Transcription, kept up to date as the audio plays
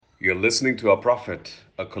You're listening to Our Prophet,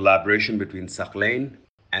 a collaboration between Sakhlain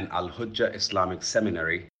and Al Hujjah Islamic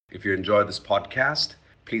Seminary. If you enjoy this podcast,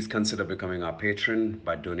 please consider becoming our patron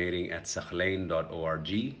by donating at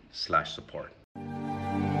sakhlain.org/support.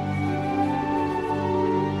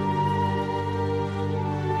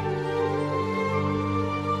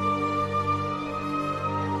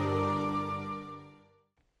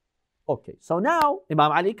 Okay, so now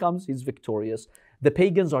Imam Ali comes, he's victorious. The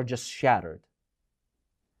pagans are just shattered.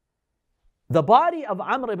 The body of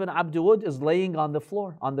Amr ibn Abdul is laying on the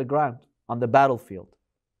floor, on the ground, on the battlefield.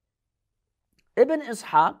 Ibn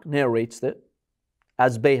Ishaq narrates it,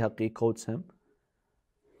 as Bayhaqi quotes him.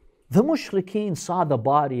 The mushrikeen saw the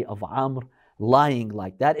body of Amr lying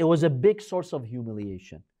like that. It was a big source of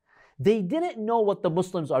humiliation. They didn't know what the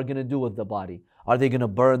Muslims are going to do with the body. Are they going to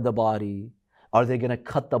burn the body? Are they going to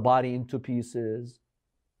cut the body into pieces?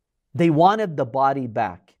 They wanted the body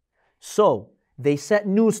back. So they sent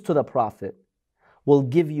news to the Prophet. We'll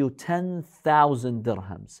give you 10,000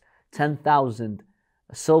 dirhams, 10,000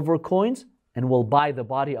 silver coins, and we'll buy the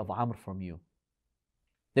body of Amr from you.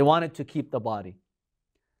 They wanted to keep the body.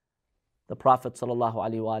 The Prophet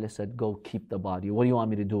ﷺ said, go keep the body. What do you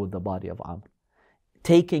want me to do with the body of Amr?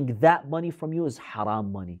 Taking that money from you is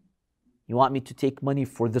haram money. You want me to take money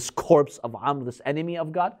for this corpse of Amr, this enemy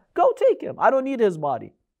of God? Go take him. I don't need his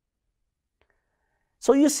body.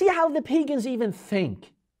 So you see how the pagans even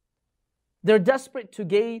think. They're desperate to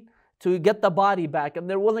get the body back, and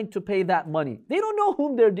they're willing to pay that money. They don't know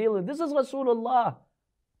whom they're dealing with. This is Rasulullah.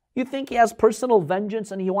 You think he has personal vengeance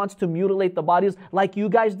and he wants to mutilate the bodies like you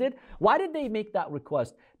guys did? Why did they make that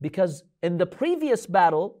request? Because in the previous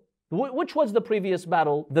battle, which was the previous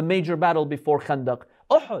battle, the major battle before Khandaq?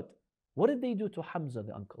 Uhud. What did they do to Hamza,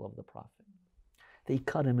 the uncle of the Prophet? They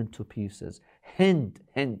cut him into pieces. Hind,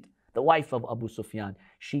 the wife of Abu Sufyan,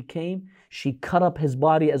 she came, she cut up his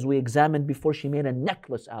body as we examined before, she made a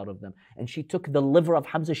necklace out of them. And she took the liver of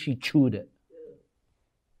Hamza, she chewed it.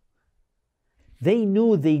 They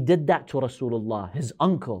knew they did that to Rasulullah, his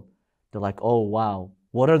uncle. They're like, oh wow,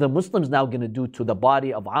 what are the Muslims now going to do to the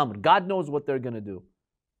body of Amr? God knows what they're going to do.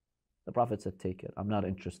 The Prophet said, take it. I'm not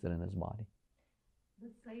interested in his body.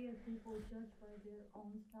 People judge by their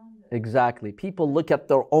own standards. Exactly. People look at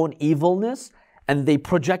their own evilness and they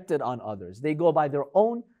project it on others. They go by their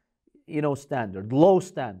own, standard, low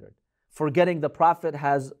standard, forgetting the Prophet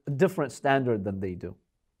has a different standard than they do.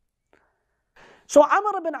 So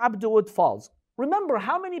Amr ibn Abdul falls. Remember,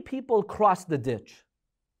 how many people crossed the ditch?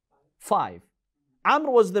 5. Amr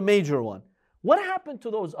was the major one. What happened to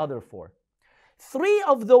those other 4? 3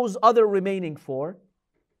 of those other remaining 4,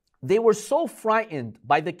 they were so frightened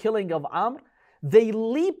by the killing of Amr, they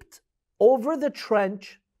leaped over the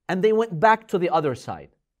trench and they went back to the other side.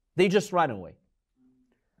 They just ran away.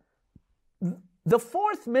 The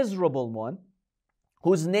 4th miserable one,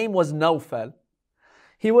 whose name was Nawfal,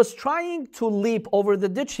 he was trying to leap over the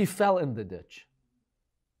ditch, he fell in the ditch.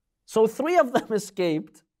 So 3 of them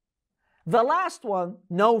escaped. The last one,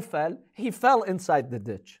 Nawfal, he fell inside the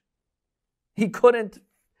ditch. He couldn't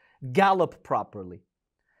gallop properly.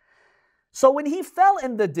 So when he fell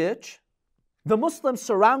in the ditch, the Muslims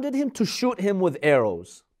surrounded him to shoot him with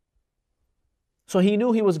arrows. So he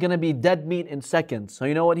knew he was going to be dead meat in seconds. So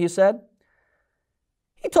you know what he said?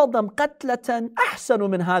 He told them, قَتْلَةً أَحْسَنُ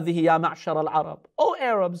مِنْ هَذِهِ يَا مَعْشَرَ الْعَرَبِ. Oh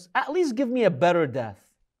Arabs, at least give me a better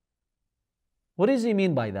death. What does he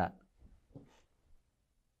mean by that?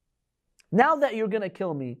 Now that you're going to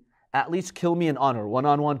kill me, at least kill me in honor,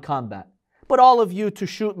 one-on-one combat. But all of you to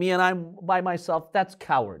shoot me and I'm by myself, that's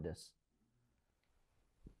cowardice.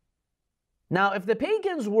 Now, if the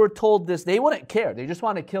pagans were told this, they wouldn't care. They just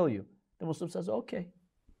want to kill you. The Muslim says, okay,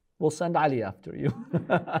 we'll send Ali after you.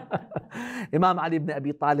 Imam Ali ibn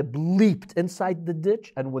Abi Talib leaped inside the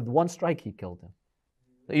ditch and with one strike he killed him.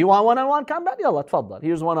 You want one-on-one combat? Yalla, tfaddal.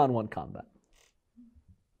 Here's one-on-one combat.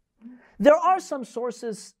 There are some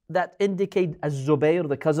sources that indicate Az-Zubayr,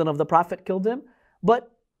 the cousin of the Prophet, killed him,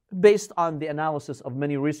 but based on the analysis of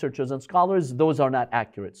many researchers and scholars, those are not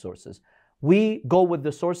accurate sources. We go with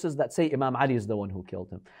the sources that say Imam Ali is the one who killed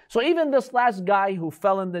him. So even this last guy who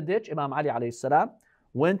fell in the ditch, Imam Ali alayhi salam,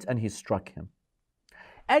 went and he struck him.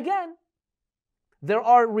 Again, there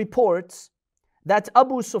are reports that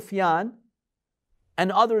Abu Sufyan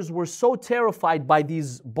and others were so terrified by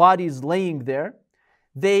these bodies laying there,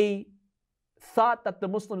 they thought that the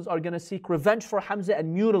Muslims are going to seek revenge for Hamza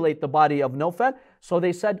and mutilate the body of Nawfal. So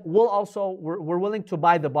they said, we're willing to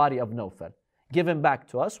buy the body of Nawfal. Give him back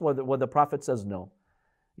to us. Where the Prophet says no.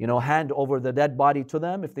 Hand over the dead body to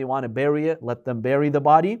them. If they want to bury it, let them bury the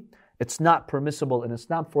body. It's not permissible in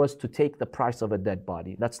Islam for us to take the price of a dead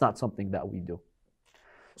body. That's not something that we do.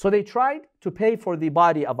 So they tried to pay for the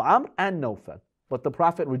body of Amr and Nawfal, but the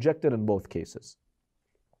Prophet rejected in both cases.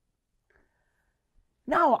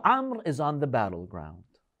 Now Amr is on the battleground.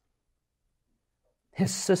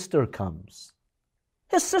 His sister comes.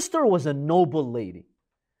 His sister was a noble lady.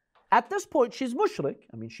 At this point, she's mushrik.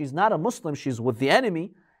 I mean, she's not a Muslim, she's with the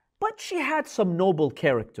enemy, but she had some noble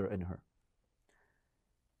character in her.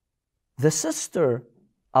 The sister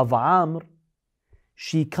of Amr,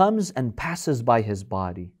 she comes and passes by his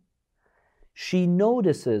body. She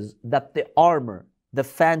notices that the armor, the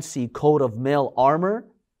fancy coat of mail armor,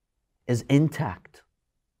 is intact.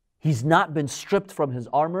 He's not been stripped from his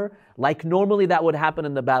armor like normally that would happen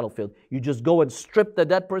in the battlefield. You just go and strip the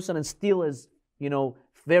dead person and steal his,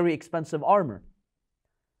 very expensive armor.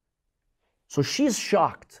 So she's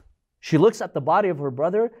shocked. She looks at the body of her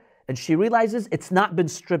brother and she realizes it's not been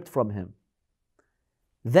stripped from him.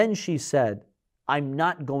 Then she said, I'm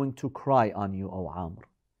not going to cry on you, O Amr.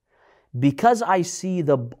 Because I see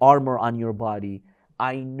the armor on your body,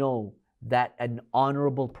 I know that an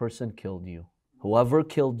honorable person killed you. Whoever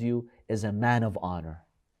killed you is a man of honor,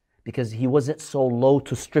 because he wasn't so low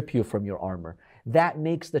to strip you from your armor. That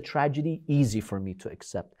makes the tragedy easy for me to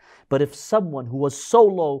accept. But if someone who was so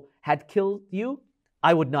low had killed you,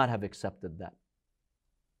 I would not have accepted that.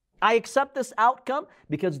 I accept this outcome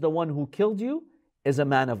because the one who killed you is a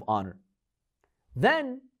man of honor.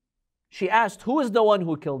 Then she asked, who is the one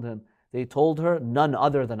who killed him? They told her, none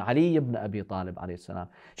other than Ali ibn Abi Talib alayhi salam.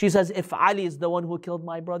 She says, if Ali is the one who killed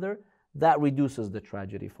my brother, that reduces the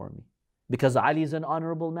tragedy for me. Because Ali is an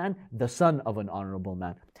honorable man, the son of an honorable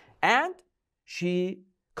man. And she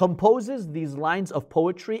composes these lines of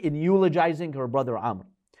poetry in eulogizing her brother Amr.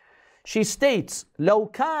 She states,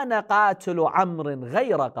 لو كان قاتل عمرو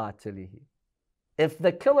غير قاتله. If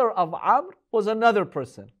the killer of Amr was another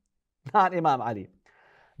person, not Imam Ali.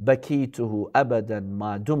 بكيته أبدا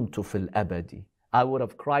ما دمت في الأبد. I would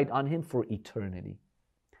have cried on him for eternity.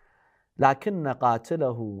 لكن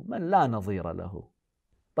قاتله من لا نظير له.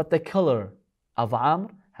 But the killer of Amr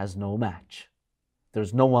has no match.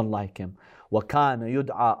 There's no one like him. وكان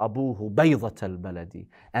يدعى أبوه بيضة البلد.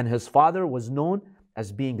 And his father was known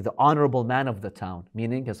as being the honorable man of the town,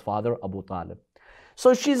 meaning his father Abu Talib.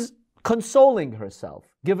 So she's consoling herself,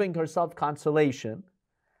 giving herself consolation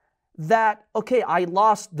that, okay, I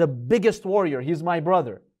lost the biggest warrior, he's my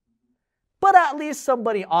brother, but at least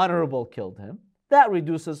somebody honorable killed him. That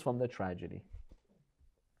reduces from the tragedy.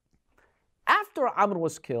 After Amr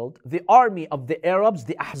was killed, the army of the Arabs,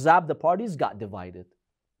 the Ahzab, the parties, got divided.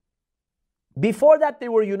 Before that, they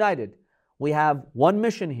were united. We have one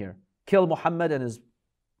mission here, kill Muhammad and his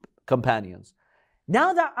companions.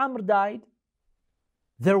 Now that Amr died,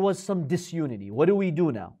 there was some disunity. What do we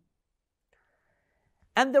do now?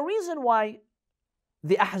 And the reason why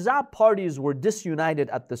the Ahzab parties were disunited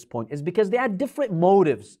at this point is because they had different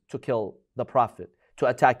motives to kill the Prophet, to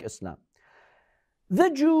attack Islam. The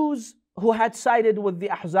Jews who had sided with the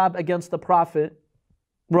Ahzab against the Prophet,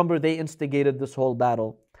 remember they instigated this whole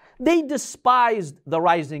battle, they despised the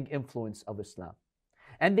rising influence of Islam.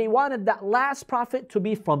 And they wanted that last prophet to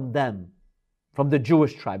be from them, from the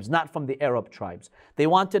Jewish tribes, not from the Arab tribes. They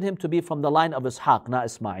wanted him to be from the line of Ishaq, not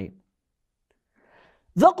Ismail.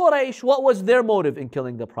 The Quraysh, what was their motive in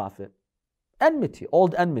killing the Prophet? Enmity,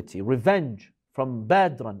 old enmity, revenge from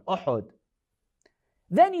Badr and Uhud.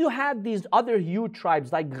 Then you had these other huge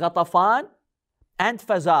tribes like Ghatafan and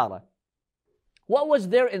Fazara. What was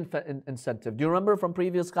their incentive? Do you remember from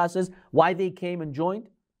previous classes why they came and joined?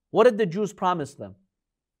 What did the Jews promise them?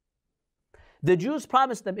 The Jews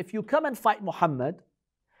promised them, if you come and fight Muhammad,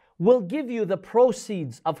 we'll give you the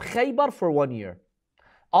proceeds of Khaybar for 1 year.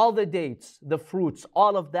 All the dates, the fruits,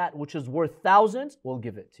 all of that which is worth thousands, we'll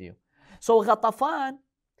give it to you. So Ghatafan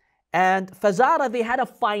and Fazara, they had a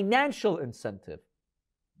financial incentive.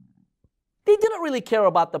 They didn't really care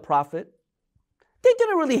about the Prophet. They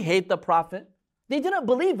didn't really hate the Prophet. They didn't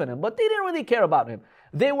believe in him, but they didn't really care about him.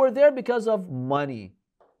 They were there because of money.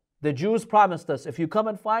 The Jews promised us, if you come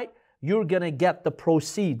and fight, you're going to get the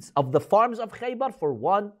proceeds of the farms of Khaybar for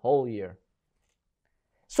 1 whole year.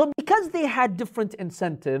 So because they had different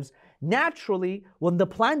incentives, naturally, when the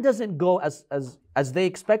plan doesn't go as they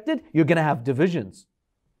expected, you're going to have divisions.